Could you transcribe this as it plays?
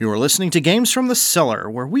You're listening to Games from the Cellar,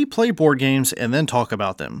 where we play board games and then talk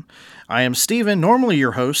about them. I am Steven, normally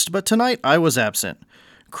your host, but tonight I was absent.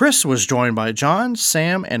 Chris was joined by John,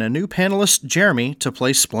 Sam, and a new panelist, Jeremy, to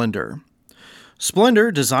play Splendor. Splendor,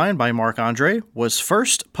 designed by Marc Andre, was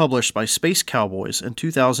first published by Space Cowboys in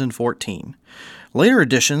 2014. Later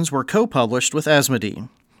editions were co-published with Asmodee.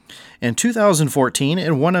 In 2014,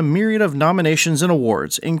 it won a myriad of nominations and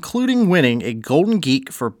awards, including winning a Golden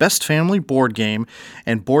Geek for Best Family Board Game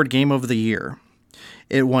and Board Game of the Year.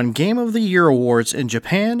 It won Game of the Year awards in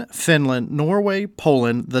Japan, Finland, Norway,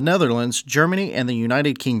 Poland, the Netherlands, Germany, and the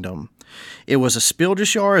United Kingdom. It was a Spiel des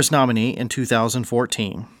Jahres nominee in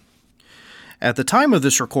 2014. At the time of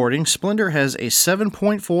this recording, Splendor has a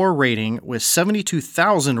 7.4 rating with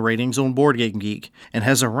 72,000 ratings on Board Game Geek and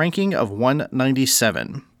has a ranking of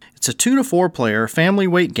 197. It's a 2 to 4 player family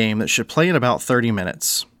weight game that should play in about 30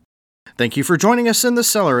 minutes. Thank you for joining us in the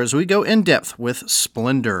cellar as we go in depth with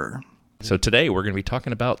Splendor. So today we're going to be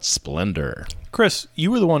talking about Splendor. Chris,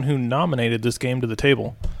 you were the one who nominated this game to the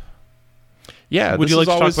table. Yeah. Would you like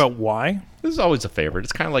to talk about why? This is always a favorite.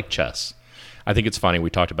 It's kind of like chess. I think it's funny.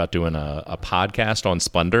 We talked about doing a podcast on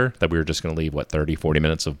Splendor that we were just going to leave, 30, 40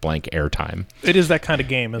 minutes of blank airtime. It is that kind of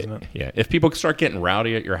game, isn't it? Yeah. If people start getting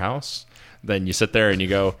rowdy at your house, then you sit there and you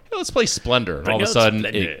go, hey, let's play Splendor. And all of a sudden,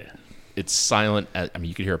 it's silent.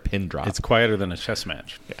 You could hear a pin drop. It's quieter than a chess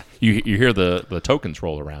match. Yeah. You hear the tokens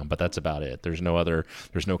roll around, but that's about it. There's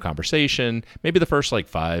no conversation. Maybe the first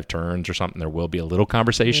 5 turns or something, there will be a little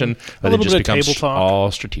conversation, but it just becomes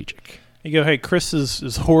all strategic. You go, hey, Chris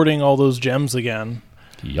is hoarding all those gems again.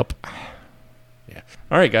 Yep. Yeah.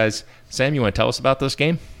 All right, guys. Sam, you want to tell us about this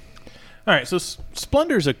game? All right, so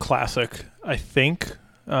Splendor's a classic, I think.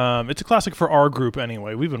 It's a classic for our group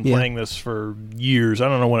anyway. We've been playing this for years. I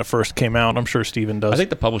don't know when it first came out. I'm sure Steven does. I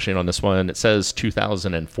think the publishing on this one, it says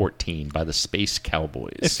 2014 by the Space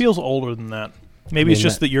Cowboys. It feels older than that. Maybe it's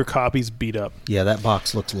just that your copy's beat up. Yeah, that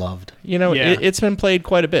box looks loved. It's been played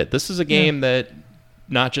quite a bit. This is a game that,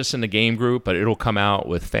 not just in the game group, but it'll come out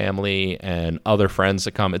with family and other friends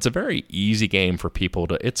that come. It's a very easy game for people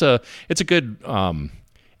to... It's a good...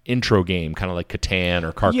 intro game, kind of like Catan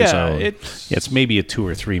or Carcassonne. It's maybe a 2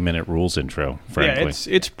 or 3 minute rules intro, frankly.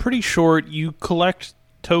 Yeah, it's pretty short. You collect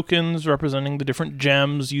tokens representing the different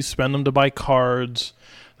gems. You spend them to buy cards.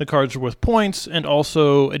 The cards are worth points and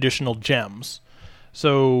also additional gems.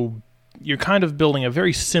 So you're kind of building a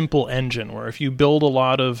very simple engine where if you buy a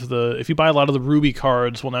lot of the ruby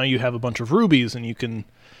cards, well, now you have a bunch of rubies and you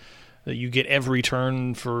get every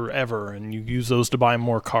turn forever, and you use those to buy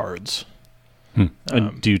more cards.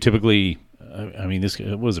 Do you typically, this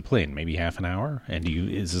was it playing? Maybe half an hour? And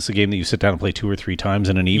is this a game that you sit down and play 2 or 3 times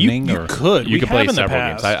in an evening? You could. You could play several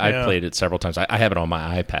games. I've played it several times. I have it on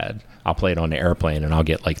my iPad. I'll play it on the airplane, and I'll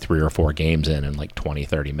get 3 or 4 games in 20,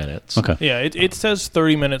 30 minutes. Okay. Yeah, it says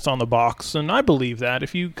 30 minutes on the box, and I believe that.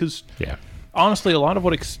 Honestly, a lot of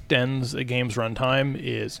what extends a game's runtime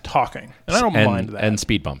is talking, and I don't mind that. And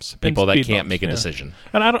speed bumps. People that can't make a decision.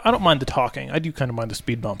 And I don't mind the talking. I do kind of mind the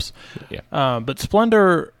speed bumps. Yeah. But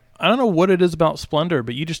Splendor, I don't know what it is about Splendor,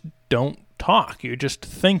 but you just don't talk. You're just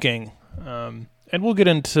thinking. And we'll get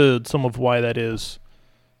into some of why that is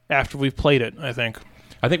after we've played it, I think.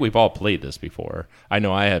 I think we've all played this before. I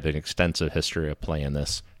know I have an extensive history of playing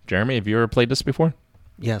this. Jeremy, have you ever played this before?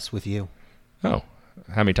 Yes, with you. Oh.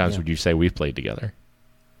 How many times would you say we've played together?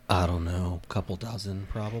 I don't know. A couple dozen,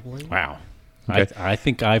 probably. Wow. Okay. I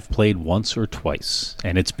think I've played once or twice,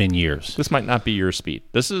 and it's been years. This might not be your speed.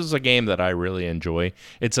 This is a game that I really enjoy.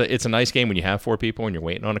 It's a nice game when you have 4 people and you're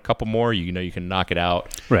waiting on a couple more. You can knock it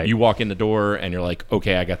out. Right. You walk in the door and you're like,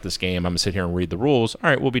 okay, I got this game. I'm going to sit here and read the rules. All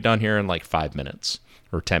right, we'll be done here in 5 minutes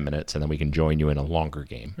or 10 minutes, and then we can join you in a longer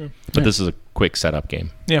game. But this is a quick setup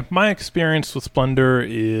game. Yeah, my experience with Splendor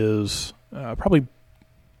is probably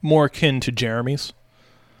more akin to Jeremy's.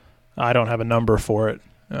 I don't have a number for it,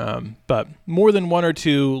 but more than 1 or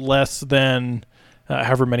 2, less than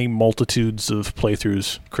however many multitudes of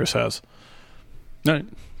playthroughs Chris has. All right.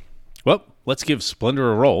 Well, let's give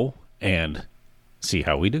Splendor a roll and see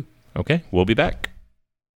how we do. Okay, we'll be back.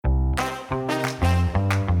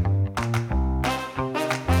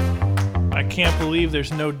 I can't believe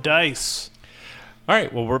there's no dice. All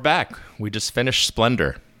right, well, we're back. We just finished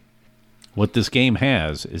Splendor. What this game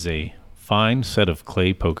has is a fine set of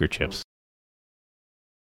clay poker chips.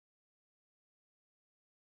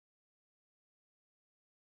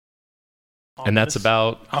 And that's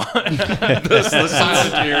about... the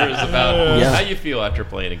silent here is about how you feel after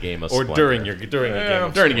playing a game of Splendor. Or during a game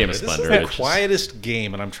of During a game of Splendor. Splendor. This is the quietest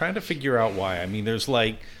game, and I'm trying to figure out why. There's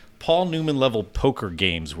Paul Newman level poker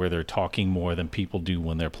games where they're talking more than people do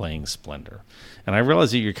when they're playing Splendor. And I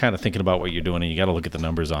realize that you're kind of thinking about what you're doing and you got to look at the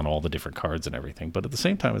numbers on all the different cards and everything. But at the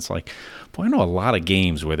same time, it's like, boy, I know a lot of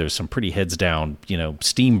games where there's some pretty heads down,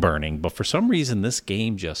 steam burning. But for some reason, this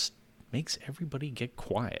game just makes everybody get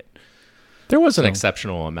quiet. There was an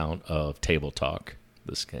exceptional amount of table talk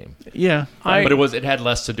this game. Yeah. But it had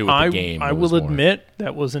less to do with the game. I will admit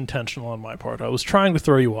that was intentional on my part. I was trying to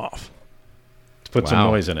throw you off. Put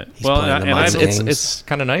some noise in it. He's playing the mind games. It's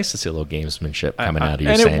kind of nice to see a little gamesmanship coming out of you.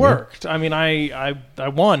 And Sandy. it worked. I mean, I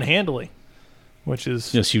won handily, which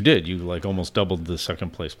is... Yes, you did. You almost doubled the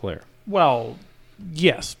second place player. Well,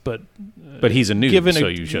 yes, but he's a noob, so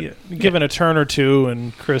you should. Given a turn or two,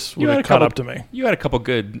 and Chris would have caught up to me. You had a couple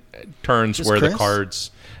good turns Just where Chris? the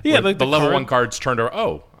cards... Yeah, the level 1 cards turned over,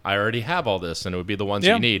 oh, I already have all this, and it would be the ones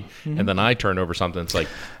you need. Mm-hmm. And then I turn over something, it's like,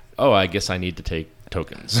 oh, I guess I need to take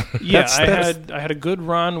tokens. Yeah, I had a good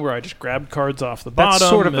run where I just grabbed cards off the bottom. That's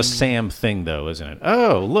sort of a Sam thing, though, isn't it?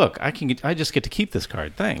 Oh, look, I just get to keep this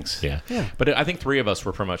card. Thanks. Yeah. But I think 3 of us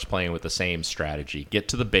were pretty much playing with the same strategy: get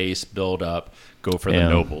to the base, build up, go for the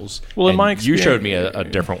nobles. Well, in my you showed me a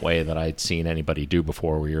different way that I'd seen anybody do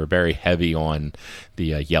before, where you're very heavy on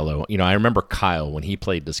the yellow. I remember Kyle when he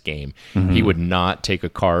played this game, he would not take a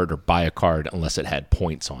card or buy a card unless it had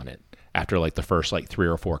points on it. After the first 3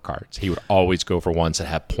 or 4 cards, he would always go for ones that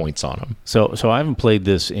have points on them. So I haven't played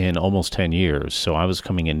this in almost 10 years. So I was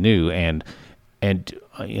coming in new, and I'm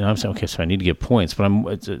saying, okay, so I need to get points, but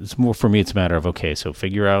it's more for me. It's a matter of, okay, so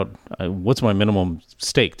figure out what's my minimum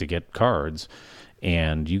stake to get cards,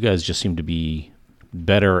 and you guys just seem to be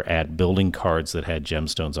better at building cards that had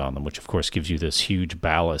gemstones on them, which of course gives you this huge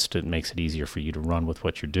ballast. It makes it easier for you to run with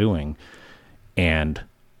what you're doing, and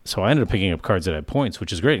so I ended up picking up cards that had points,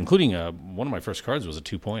 which is great, including one of my first cards was a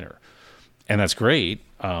 2-pointer. And that's great.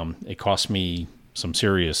 It cost me some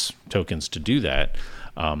serious tokens to do that.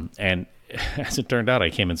 And as it turned out, I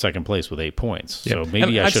came in second place with 8 points. Yep. So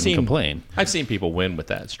maybe I shouldn't complain. I've seen people win with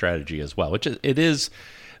that strategy as well, which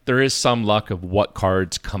there is some luck of what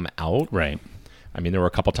cards come out. Right. I mean, there were a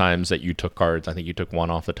couple times that you took cards. I think you took one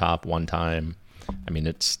off the top one time. I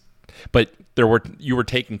mean, but you were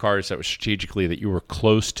taking cards that were strategically that you were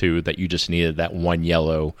close to, that you just needed that one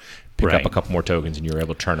yellow, pick up a couple more tokens, and you were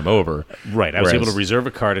able to turn them over. Right. I was able to reserve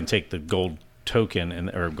a card and take the gold token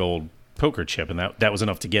or gold poker chip, and that was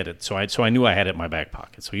enough to get it. So I knew I had it in my back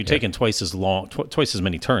pocket. So you're taking twice as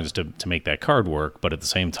many turns to make that card work. But at the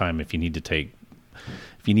same time, if you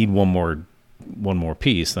need one more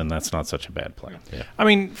piece, then that's not such a bad play. Yeah. I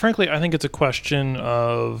mean, frankly, I think it's a question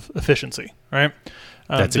of efficiency, right?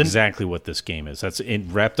 That's exactly what this game is. That's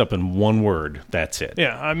wrapped up in one word. That's it.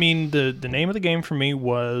 Yeah, I mean, the name of the game for me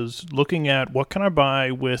was looking at what can I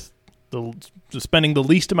buy with spending the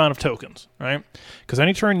least amount of tokens, right? Because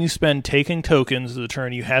any turn you spend taking tokens is a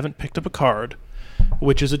turn you haven't picked up a card,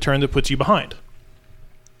 which is a turn that puts you behind.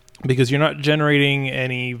 Because you're not generating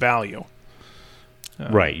any value.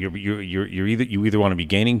 Right. You either want to be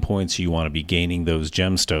gaining points or you want to be gaining those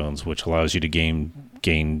gemstones, which allows you to gain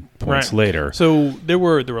points later. So there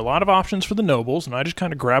were a lot of options for the nobles, and I just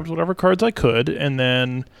kind of grabbed whatever cards I could, and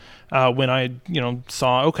then when I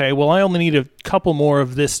saw, okay, well, I only need a couple more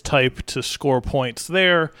of this type to score points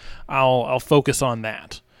there, I'll focus on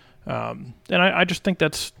that. And I just think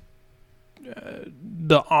that's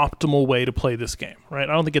the optimal way to play this game, right?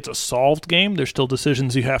 I don't think it's a solved game. There's still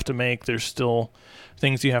decisions you have to make. There's still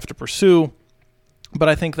things you have to pursue. But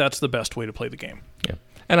I think that's the best way to play the game. Yeah.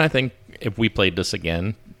 And I think if we played this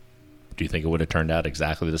again, do you think it would have turned out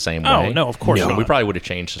exactly the same way? Oh, no, of course not. We probably would have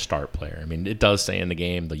changed the start player. I mean, it does say in the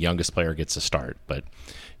game the youngest player gets to start, but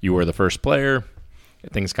you were the first player.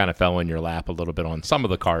 Things kind of fell in your lap a little bit on some of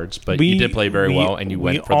the cards, but you did play very well, and you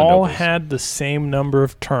went for the nobles. We all had the same number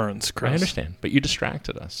of turns, Chris. I understand, but you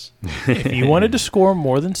distracted us. If you wanted to score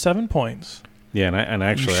more than 7 points... Yeah, and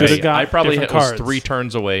actually, I probably was 3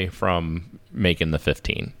 turns away from making the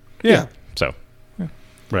 15. Yeah. So,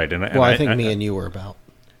 right. I think me and you were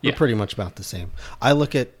pretty much about the same. I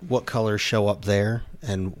look at what colors show up there,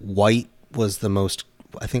 and white was the most.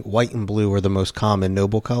 I think white and blue are the most common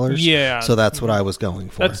noble colors. Yeah. So that's what I was going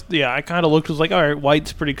for. I kind of looked, was like, all right,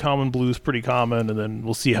 white's pretty common, blue's pretty common, and then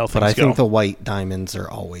we'll see how things go. But I think the white diamonds are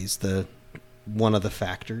always one of the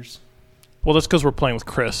factors. Well, that's because we're playing with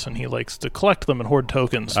Chris, and he likes to collect them and hoard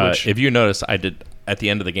tokens. Which if you notice, I at the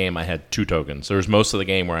end of the game, I had 2 tokens. There was most of the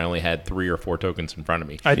game where I only had 3 or 4 tokens in front of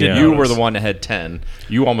me. I did. You notice. were the one that had 10.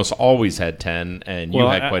 You almost always had 10, and you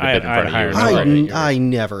had quite a bit in front of you. I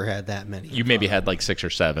never had that many. You maybe had like 6 or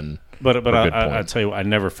 7. But I tell you, I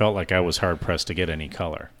never felt like I was hard pressed to get any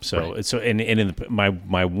color. So my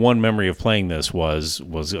one memory of playing this was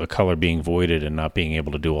a color being voided and not being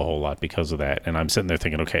able to do a whole lot because of that. And I'm sitting there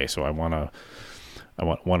thinking, okay, so I want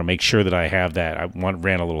to make sure that I have that.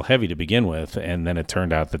 Ran a little heavy to begin with, and then it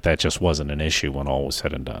turned out that just wasn't an issue when all was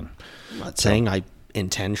said and done. I'm not saying I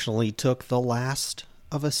intentionally took the last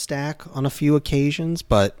of a stack on a few occasions,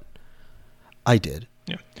 but I did.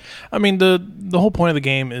 Yeah, I mean the whole point of the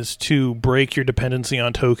game is to break your dependency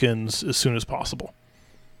on tokens as soon as possible.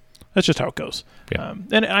 That's just how it goes. Yeah.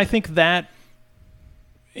 And I think that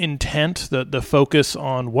intent, the focus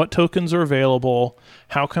on what tokens are available,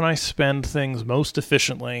 how can I spend things most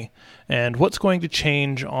efficiently, and what's going to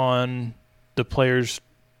change on the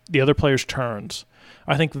other players' turns.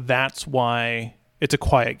 I think that's why it's a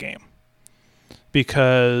quiet game,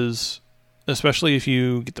 because especially if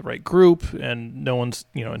you get the right group and no one's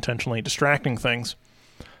intentionally distracting things,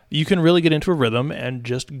 you can really get into a rhythm and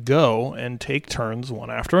just go and take turns one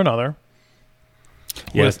after another.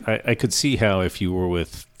 Yes, I could see how if you were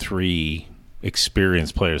with 3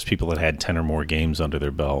 experienced players, people that had 10 or more games under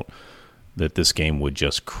their belt, that this game would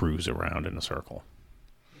just cruise around in a circle.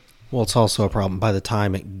 Well, it's also a problem. By the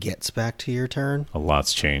time it gets back to your turn, a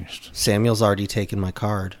lot's changed. Samuel's already taken my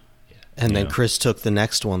card. And then Chris took the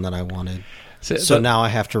next one that I wanted. So now I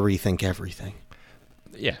have to rethink everything.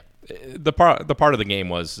 Yeah. The part of the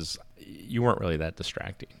game is you weren't really that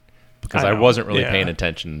distracting. Because I wasn't really paying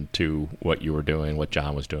attention to what you were doing, what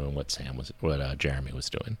John was doing, what Jeremy was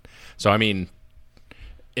doing. So I mean,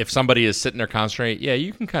 if somebody is sitting there concentrating,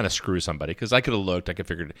 you can kind of screw somebody. Because I could have looked, I could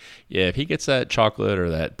figure, if he gets that chocolate or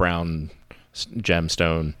that brown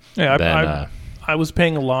gemstone, then I was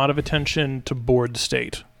paying a lot of attention to board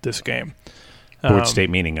state this game. Board state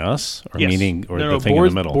meaning us, or yes. meaning the thing in the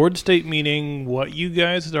middle. Board state meaning what you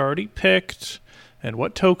guys had already picked and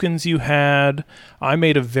what tokens you had. I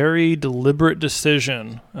made a very deliberate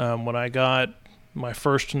decision when I got my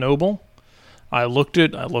first noble. I looked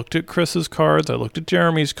at Chris's cards, I looked at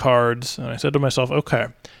Jeremy's cards, and I said to myself, okay,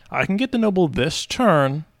 I can get the noble this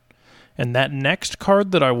turn, and that next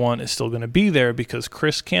card that I want is still going to be there because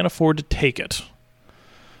Chris can't afford to take it.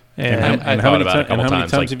 And I thought about it a couple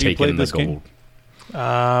times, like taking the gold.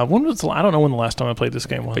 I don't know when the last time I played this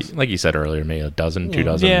game was. But like you said earlier, maybe 2 dozen, 2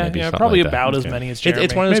 dozen, maybe something probably like about that. as many as Jeremy.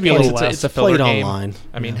 It's one of those maybe games. A less. It's a filler game. Online.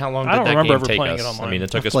 I mean, how long I did don't that remember game ever take playing us? it online. I mean,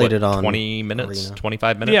 it took us played it on 20 minutes, Arena.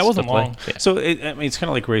 25 minutes. Yeah, it wasn't to play. long. Yeah. So it's kind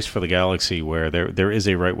of like Race for the Galaxy, where there is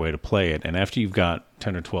a right way to play it, and after you've got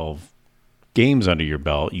 10 or 12 games under your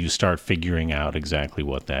belt, you start figuring out exactly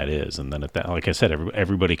what that is, and then like I said,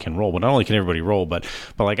 everybody can roll. But not only can everybody roll, but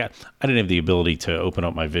like I didn't have the ability to open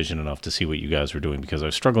up my vision enough to see what you guys were doing because I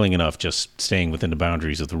was struggling enough just staying within the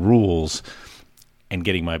boundaries of the rules and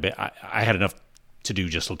getting my bit. I had enough to do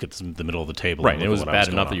just look at the middle of the table. Right, and it was bad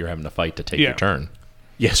enough that you were having to fight to take your turn.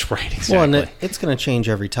 Yes, right, exactly. Well, and it's going to change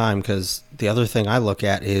every time because the other thing I look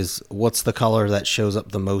at is what's the color that shows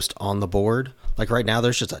up the most on the board. Like right now,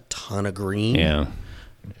 there's just a ton of green. Yeah.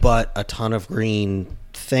 But a ton of green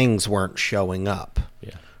things weren't showing up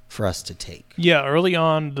for us to take. Yeah, early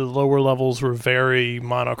on, the lower levels were very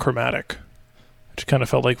monochromatic. It kind of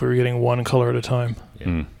felt like we were getting one color at a time.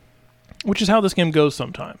 Yeah. Which is how this game goes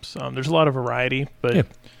sometimes. There's a lot of variety, but... I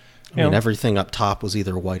mean, everything up top was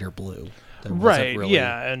either white or blue. Right,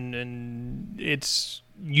 and it's...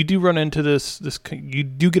 You do run into this... You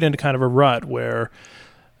do get into kind of a rut where...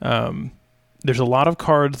 there's a lot of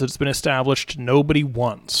cards that's been established nobody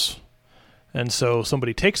wants. And so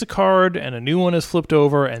somebody takes a card and a new one is flipped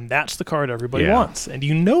over and that's the card everybody wants. And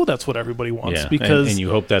you know that's what everybody wants because... And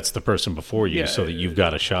you hope that's the person before you so that you've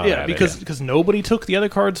got a shot at it. Because nobody took the other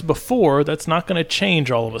cards before, that's not going to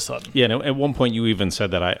change all of a sudden. Yeah, no, at one point you even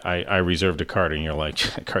said that I reserved a card and you're like,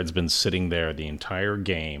 that card's been sitting there the entire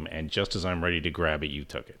game and just as I'm ready to grab it, you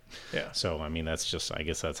took it. Yeah. So, I mean, I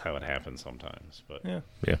guess that's how it happens sometimes. But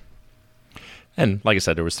Yeah. And like I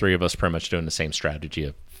said, there was 3 of us pretty much doing the same strategy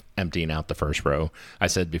of emptying out the first row. I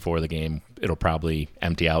said before the game, it'll probably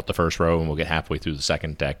empty out the first row and we'll get halfway through the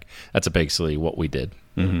second deck. That's basically what we did.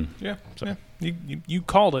 Mm-hmm. Yeah. So. Yeah. You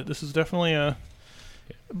called it. This is definitely a...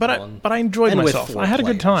 But I enjoyed myself. I had a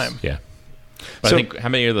good time. Yeah. But I think how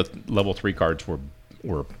many of the level 3 cards were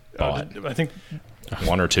bought? I think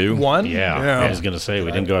 1 or 2. 1? Yeah. I was going to say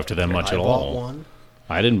we didn't go after them much at all. One.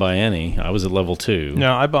 I didn't buy any. I was at level 2.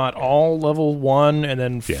 No, I bought all level 1 and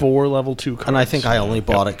then 4 level 2 cards. And I think I only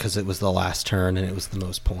bought it because it was the last turn and it was the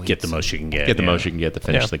most points. Get the most you can get. Get the most you can get to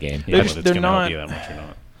finish the game. Yeah, whether it's going to help you that much or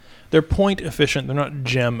not. They're point efficient. They're not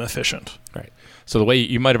gem efficient. Right. So the way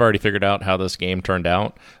you might have already figured out how this game turned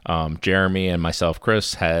out, Jeremy and myself,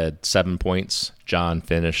 Chris, had 7 points. John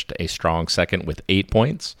finished a strong second with 8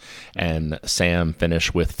 points, and Sam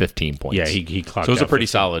finished with 15 points. Yeah, he clocked. So it was a pretty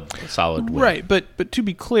 15. solid win. Right, but to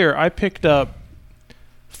be clear, I picked up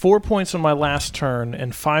 4 points on my last turn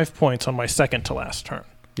and 5 points on my second to last turn.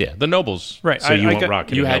 Yeah, the nobles. Right. So you went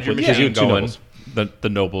rocketing. You had your because you machine had 2 going. nobles. The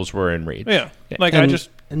nobles were in reach. Yeah. Like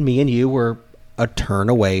and me and you were a turn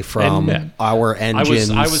away from our engines.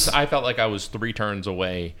 I felt like I was 3 turns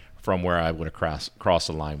away from where I would have crossed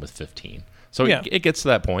the line with 15. So it gets to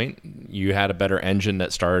that point. You had a better engine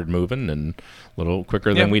that started moving and a little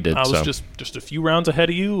quicker than we did. I was just a few rounds ahead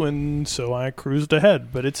of you, and so I cruised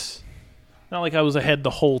ahead. But it's not like I was ahead the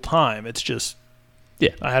whole time. It's just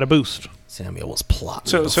I had a boost. Samuel was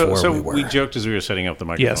plotting So we were. we joked as we were setting up the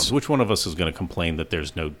microphones. Yes. Which one of us is going to complain that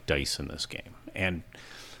there's no dice in this game? And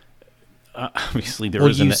obviously there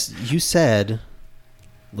isn't. You said,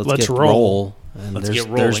 let's get roll. And Let's there's, get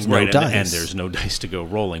rolling, there's no right? dice. And there's no dice to go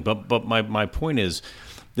rolling. But my point is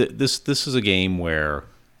that this is a game where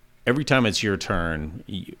every time it's your turn,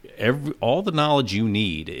 all the knowledge you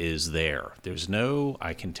need is there. There's no,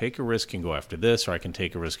 I can take a risk and go after this, or I can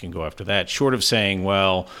take a risk and go after that. Short of saying,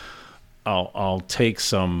 well, I'll take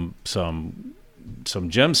some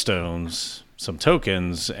gemstones, some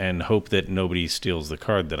tokens, and hope that nobody steals the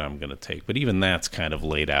card that I'm going to take. But even that's kind of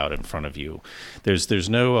laid out in front of you. There's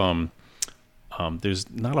no there's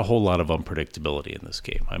not a whole lot of unpredictability in this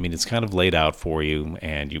game. I mean, it's kind of laid out for you,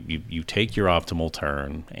 and you take your optimal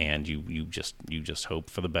turn, and you just hope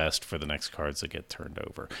for the best for the next cards that get turned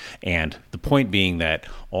over. And the point being that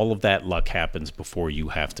all of that luck happens before you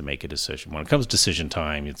have to make a decision. When it comes decision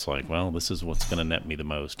time, it's like, well, this is what's going to net me the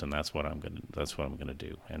most, and that's what I'm going to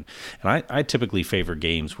do. And I typically favor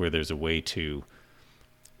games where there's a way to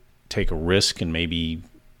take a risk and maybe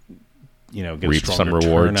get reap a stronger some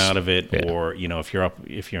rewards turn out of it, yeah. Or if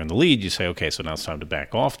you're in the lead, you say, okay, so now it's time to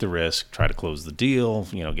back off the risk, try to close the deal,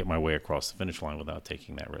 get my way across the finish line without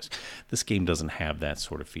taking that risk. This game doesn't have that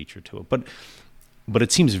sort of feature to it, but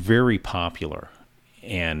it seems very popular.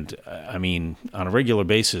 And I mean, on a regular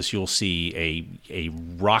basis, you'll see a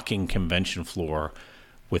rocking convention floor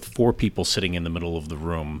with 4 people sitting in the middle of the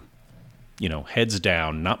room, heads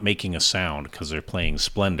down, not making a sound because they're playing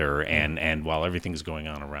Splendor and while everything's going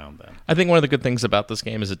on around them. I think one of the good things about this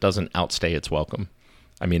game is it doesn't outstay its welcome.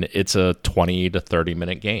 I mean, it's a 20 to 30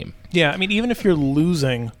 minute game. Yeah, I mean, even if you're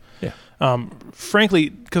losing, frankly,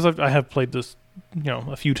 because I have played this,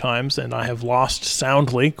 a few times, and I have lost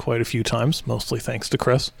soundly quite a few times, mostly thanks to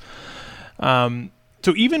Chris.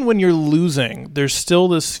 So even when you're losing, there's still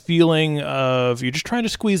this feeling of you're just trying to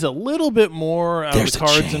squeeze a little bit more out of the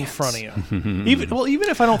cards in front of you. even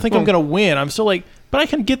if I don't think I'm going to win, I'm still like, but I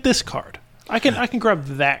can get this card. I can grab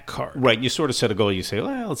that card. Right. You sort of set a goal. You say,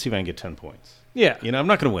 well, let's see if I can get 10 points. Yeah. I'm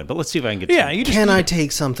not going to win, but let's see if I can get 10 points. You just, Can I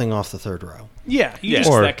take something off the third row? Yeah.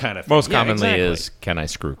 Or that kind of thing. Most commonly exactly. is, can I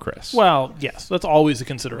screw Chris? Well, yes, that's always a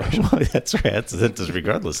consideration. That's right. That's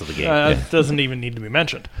regardless of the game. It doesn't even need to be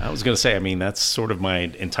mentioned. I was going to say, I mean, that's sort of my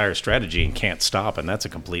entire strategy and can't stop, and that's a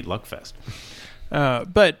complete luck fest.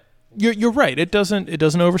 But you're right. It doesn't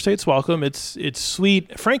overstay its welcome. It's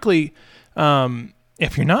sweet. Frankly,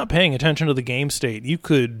 if you're not paying attention to the game state, you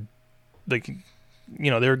could, there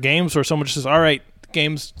are games where someone just says, all right,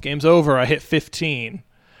 game's over, I hit 15.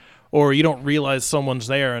 Or you don't realize someone's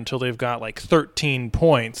there until they've got 13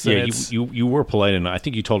 points. Yeah, you were polite, and I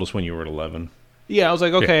think you told us when you were at 11. Yeah, I was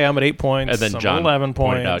like, okay, I'm at 8 points. And then I'm John at 11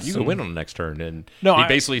 pointed points. out, you can win on the next turn. And No, he I-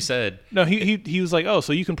 basically said, No, he was like, oh,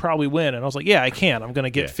 so you can probably win. And I was like, yeah, I can. I'm going to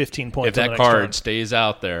get 15 points if on that the next card turn. stays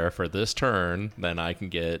out there for this turn, then I can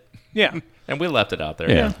get... Yeah. And we left it out there.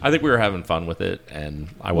 Yeah. I think we were having fun with it, and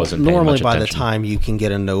I wasn't paying Normally, much by the attention. time you can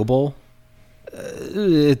get a noble,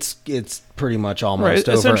 it's pretty much almost Right,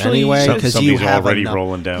 over essentially, anyway Some- because you somebody's have already enough,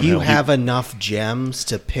 rolling downhill. you have enough gems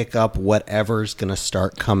to pick up whatever's going to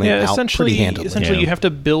start coming out essentially, pretty handily. Essentially, Yeah. you have to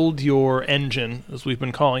build your engine, as we've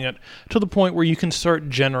been calling it, to the point where you can start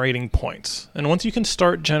generating points. And once you can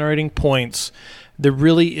start generating points, there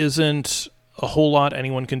really isn't a whole lot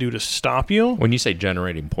anyone can do to stop you. When you say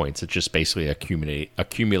generating points, it's just basically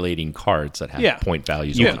accumulating cards that have point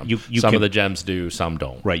values You- on them. you Some can- of the gems do, some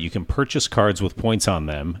don't. Right, you can purchase cards with points on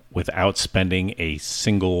them without spending a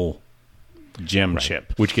single gem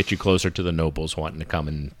chip. Which gets you closer to the nobles wanting to come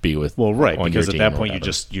and be with. Well, right, on because your at that team or point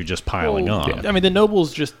whatever. you're just piling on. I mean, the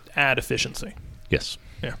nobles just add efficiency. Yes.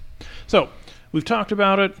 Yeah. So we've talked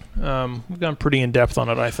about it. We've gone pretty in depth on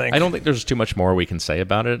it, I think. I don't think there's too much more we can say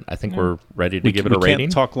about it. I think we're ready to give it a we rating.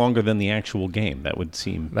 can't talk longer than the actual game. That would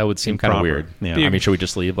seem kind of improper. weird. Yeah. I mean, should we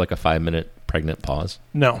just leave like a 5-minute pregnant pause?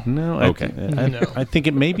 No. No. Okay. I think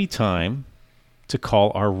it may be time to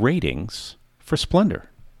call our ratings for Splendor.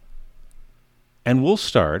 And we'll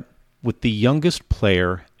start with the youngest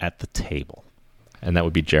player at the table. And that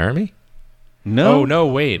would be Jeremy? No. Oh, no,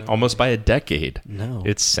 wait. Almost by a decade. No.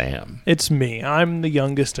 It's Sam. It's me. I'm the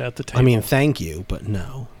youngest at the table. I mean, thank you, but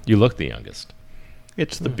no. You look the youngest.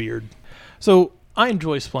 It's the beard. So I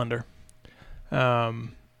enjoy Splendor. I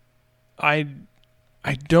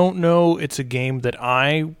don't know. It's a game that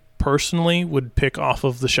I personally would pick off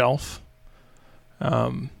of the shelf.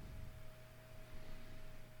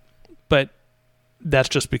 But that's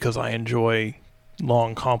just because I enjoy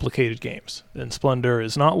long, complicated games. And Splendor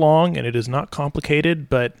is not long and it is not complicated,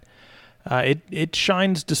 but it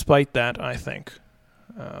shines despite that, I think.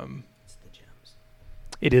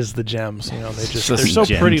 It is the gems. You know, they're so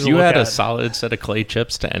gems. pretty to You look add at. a solid set of clay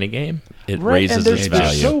chips to any game, it Right, raises and they're its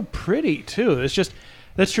value. so pretty too. It's just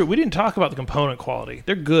that's true. We didn't talk about the component quality.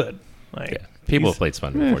 They're good. Like Yeah. People have played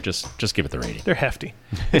Splendor before. Just give it the rating. they're hefty.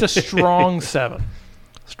 It's a strong 7.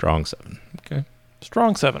 Strong 7. Okay.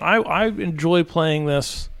 Strong 7. I enjoy playing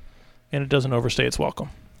this, and it doesn't overstay its welcome.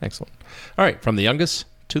 Excellent. All right. From the youngest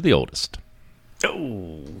to the oldest.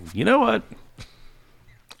 Oh, you know what?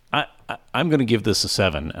 I'm going to give this a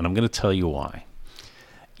 7, and I'm going to tell you why.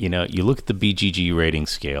 You know, you look at the BGG rating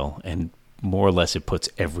scale, and more or less it puts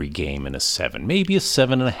every game in a 7, maybe a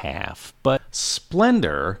 7.5. But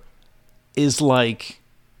Splendor is like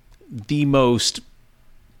the most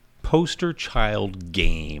poster child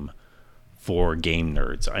game for game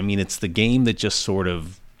nerds. I mean, it's the game that just sort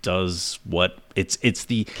of does what it's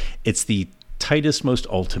the tightest, most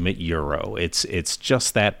ultimate Euro. It's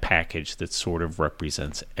just that package that sort of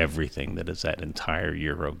represents everything that is that entire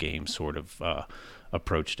Euro game sort of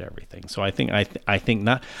approach to everything. So I think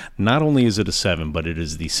not only is it a 7, but it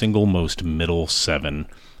is the single most middle 7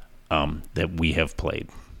 that we have played.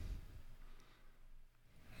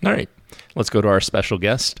 All right. Let's go to our special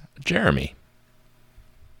guest, Jeremy.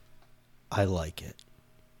 I like it.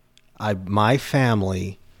 My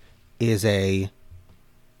family is a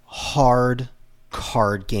hard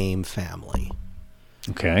card game family.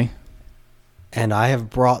 Okay. And I have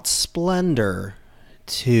brought Splendor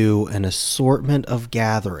to an assortment of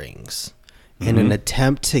gatherings in an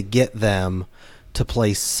attempt to get them to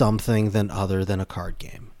play something other than a card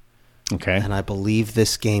game. Okay. And I believe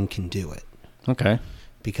this game can do it. Okay.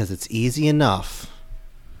 Because it's easy enough,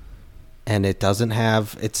 and it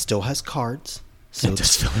still has cards. So It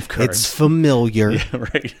does still have cards. It's familiar. Yeah,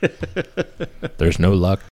 right. There's no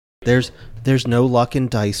luck. There's no luck in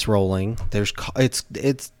dice rolling.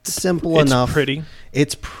 It's simple enough. It's pretty.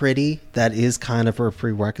 It's pretty. That is kind of a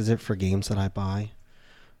prerequisite for games that I buy.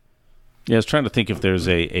 Yeah, I was trying to think if there's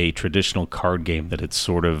a traditional card game that it's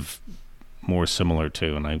sort of more similar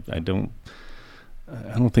to, and I don't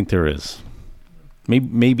think there is.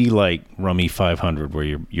 Maybe like Rummy 500, where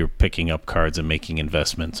you're picking up cards and making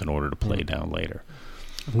investments in order to play down later.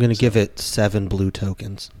 I'm going to give it 7 blue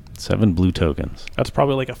tokens. 7 blue tokens. That's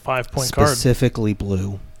probably like a 5-point card. Specifically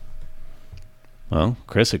blue. Well,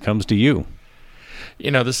 Chris, it comes to you.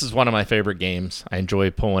 You know, this is one of my favorite games. I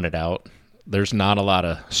enjoy pulling it out. There's not a lot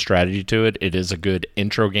of strategy to it. It is a good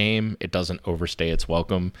intro game. It doesn't overstay its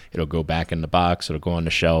welcome. It'll go back in the box. It'll go on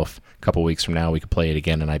the shelf. A couple weeks from now, we could play it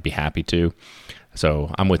again, and I'd be happy to.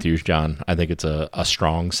 So I'm with you, John. I think it's a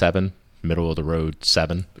strong 7, middle of the road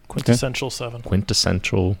 7. Quintessential 7.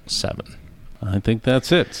 Quintessential 7. I think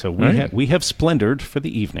that's it. So we have splendored for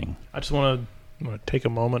the evening. I just want to take a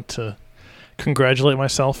moment to congratulate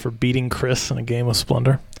myself for beating Chris in a game of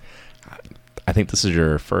Splendor. I think this is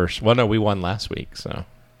your first. Well, no, we won last week, so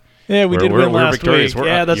Yeah, we did win last victorious. week.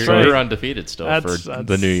 Yeah, that's you're, right. You're undefeated still for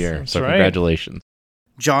the new year. That's So right. congratulations.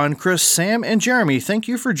 John, Chris, Sam, and Jeremy, thank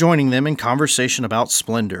you for joining them in conversation about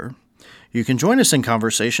Splendor. You can join us in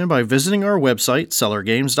conversation by visiting our website,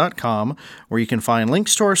 cellargames.com, where you can find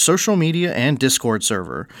links to our social media and Discord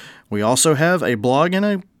server. We also have a blog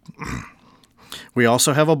and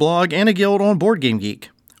a guild on Board Game Geek.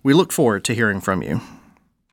 We look forward to hearing from you.